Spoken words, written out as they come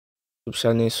YouTube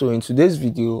channel. So in today's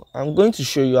video I'm going to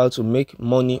show you how to make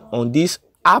money on this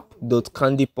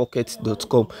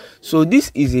app.candypocket.com. so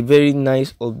this is a very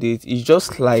nice update. It's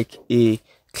just like a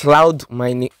cloud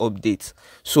mining update.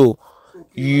 So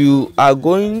you are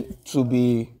going to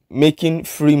be making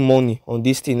free money on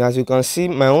this thing. As you can see,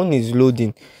 my own is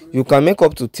loading. You can make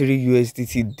up to 3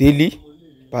 USDT daily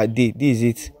per day. This is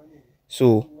it.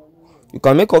 So you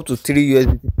can make up to 3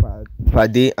 USDT per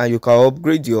day, and you can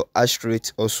upgrade your hash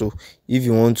rate also if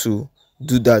you want to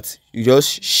do that. You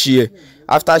just share.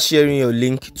 After sharing your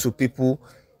link to people,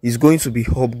 it's going to be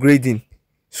upgrading.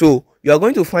 So you are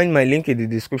going to find my link in the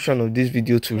description of this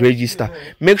video to register.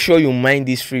 Make sure you mine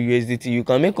this free USDT. You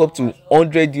can make up to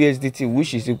 100 USDT,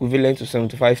 which is equivalent to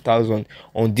 75,000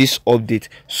 on this update.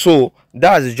 So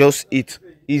that's just it.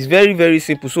 It's very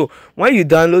simple. So when you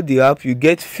download the app, you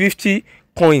get 50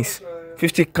 coins,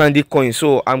 50 candy coins.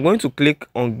 So I'm going to click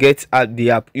on get at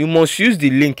the app. You must use the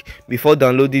link before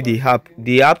downloading the app.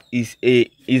 The app is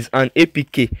an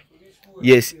APK.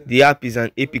 Yes, the app is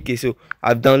an APK. So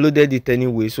I've downloaded it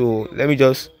anyway. So let me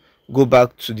just go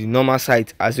back to the normal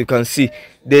site. As you can see,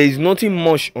 there is nothing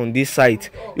much on this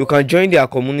site. You can join their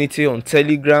community on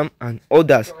Telegram and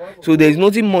others. So there is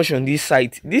nothing much on this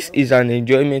site. This is an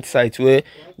enjoyment site where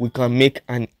we can make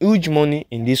an huge money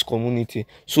in this community.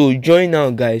 So join now,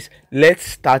 guys. Let's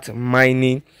start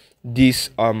mining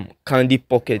this candy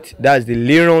pocket. That's the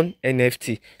Lron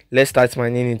NFT. Let's start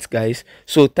mining it, guys.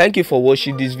 So thank you for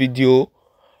watching this video.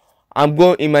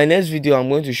 In my next video I'm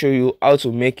going to show you how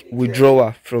to make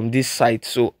withdrawal from this site.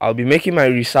 So I'll be making my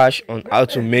research on how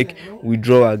to make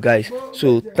withdrawal, guys.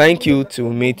 So thank you, till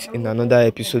we meet in another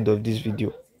episode of this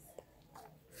video.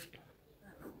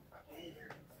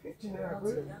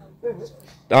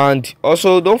 And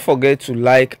also don't forget to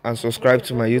like and subscribe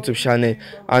to my YouTube channel,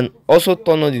 and also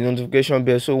turn on the notification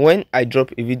bell, so when I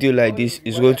drop a video like this,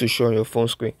 it's going to show on your phone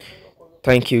screen.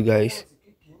 Thank you, guys.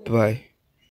 Bye.